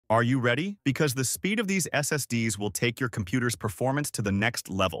Are you ready? Because the speed of these SSDs will take your computer's performance to the next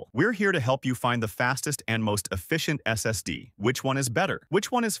level. We're here to help you find the fastest and most efficient SSD. Which one is better?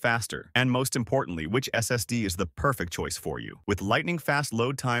 Which one is faster? And most importantly, which SSD is the perfect choice for you? With lightning-fast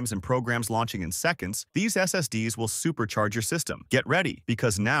load times and programs launching in seconds, these SSDs will supercharge your system. Get ready,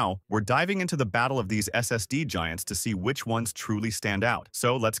 because now we're diving into the battle of these SSD giants to see which ones truly stand out.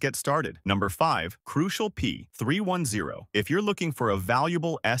 So let's get started. Number 5. Crucial P310. If you're looking for a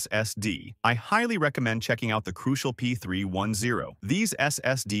valuable SSD, I highly recommend checking out the Crucial P310. These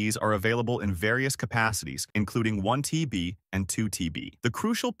SSDs are available in various capacities, including 1 TB and 2 TB. The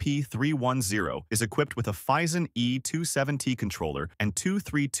Crucial P310 is equipped with a Phison E27T controller and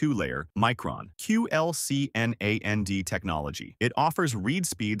 232-layer Micron QLCNAND technology. It offers read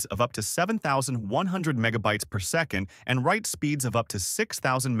speeds of up to 7,100 megabytes per second and write speeds of up to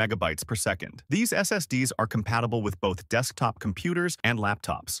 6,000 megabytes per second. These SSDs are compatible with both desktop computers and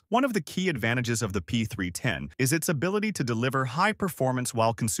laptops. One of the key advantages of the P310 is its ability to deliver high performance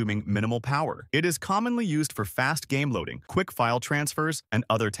while consuming minimal power. It is commonly used for fast game loading, quick file transfers, and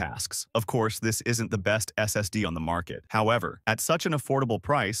other tasks. Of course, this isn't the best SSD on the market. However, at such an affordable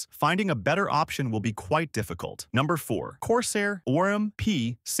price, finding a better option will be quite difficult. Number 4. Corsair Orem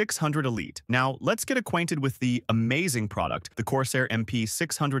P600 Elite. Now, let's get acquainted with the amazing product, the Corsair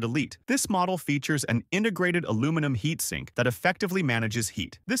MP600 Elite. This model features an integrated aluminum heatsink that effectively manages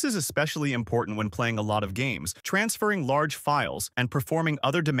heat. This is especially important when playing a lot of games, transferring large files, and performing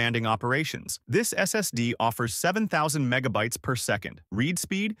other demanding operations. This SSD offers 7,000 megabytes per second read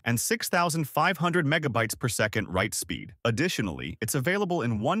speed and 6,500 megabytes per second write speed. Additionally, it's available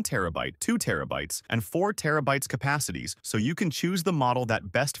in 1 terabyte, 2 terabytes, and 4 terabytes capacities, so you can choose the model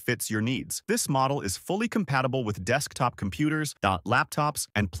that best fits your needs. This model is fully compatible with desktop computers, laptops,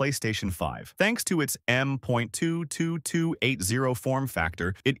 and PlayStation 5. Thanks to its M.22280 form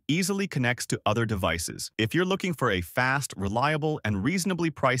factor, it easily connects to other devices. If you're looking for a fast, reliable, and reasonably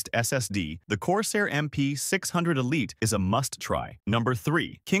priced SSD, the Corsair MP600 Elite is a must-try. Number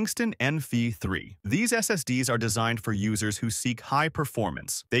 3. Kingston NV3. These SSDs are designed for users who seek high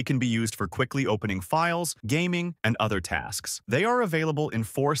performance. They can be used for quickly opening files, gaming, and other tasks. They are available in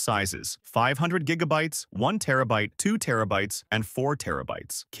 4 sizes: 500 gigabytes, 1 terabyte, 2 terabytes, and 4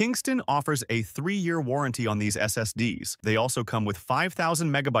 terabytes. Kingston offers a 3-year warranty on these SSDs. They also come with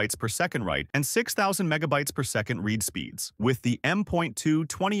 5,000 megabytes per second write and 6,000 megabytes per second read speeds. With the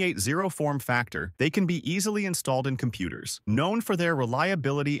M.22880 form factor, they can be easily installed in computers. Known for their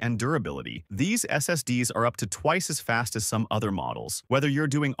reliability and durability, these SSDs are up to twice as fast as some other models. Whether you're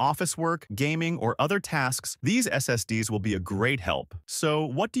doing office work, gaming, or other tasks, these SSDs will be a great help. So,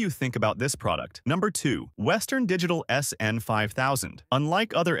 what do you think about this product? Number 2. Western Digital SN5000.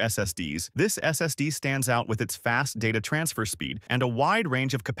 Unlike other SSDs, this SSD stands out with its fast data transfer speed and a wide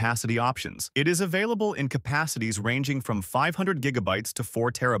range of capacity options. It is available in capacities ranging from 500 gigabytes to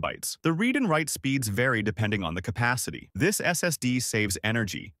 4 terabytes. The read and write speeds vary depending on the capacity. This SSD saves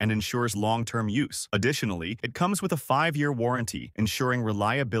energy and ensures long-term use. Additionally, it comes with a 5-year warranty, ensuring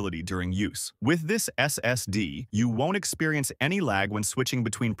reliability during use. With this SSD, you won't experience any lag when switching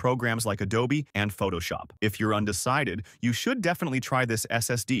between programs like Adobe and Photoshop. If you're undecided, you should definitely try this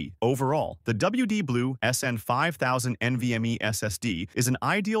SSD. Overall, the WD Blue SN5000 NVMe SSD is an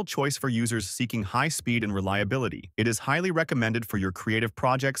ideal choice for users seeking high speed and reliability. It is highly recommended for your creative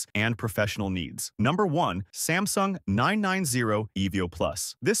projects and professional needs. Number 1. Samsung 990 EVO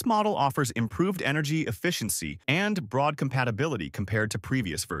Plus. This model offers improved energy efficiency and broad compatibility compared to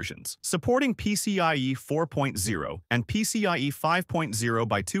previous versions. Supporting PCIe 4.0 and PCIe 5.0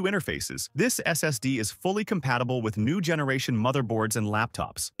 by 2 interfaces, this SSD is fully compatible with new generation motherboards and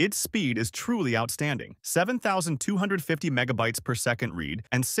laptops. Its speed is truly outstanding: 7,250 megabytes per second read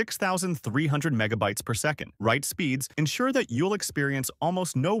and 6,300 megabytes per second write speeds ensure that you'll experience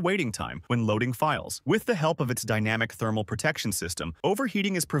almost no waiting time when loading files. With the help of its dynamic thermal protection system,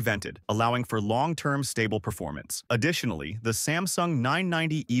 overheating is prevented, allowing for long-term stable performance. Additionally, the Samsung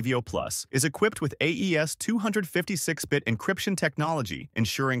 990 EVO Plus is equipped with AES 256-bit encryption technology,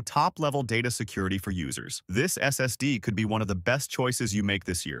 ensuring top-level data security for users. This SSD could be one of the best choices you make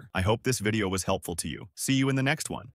this year. I hope this video was helpful to you. See you in the next one.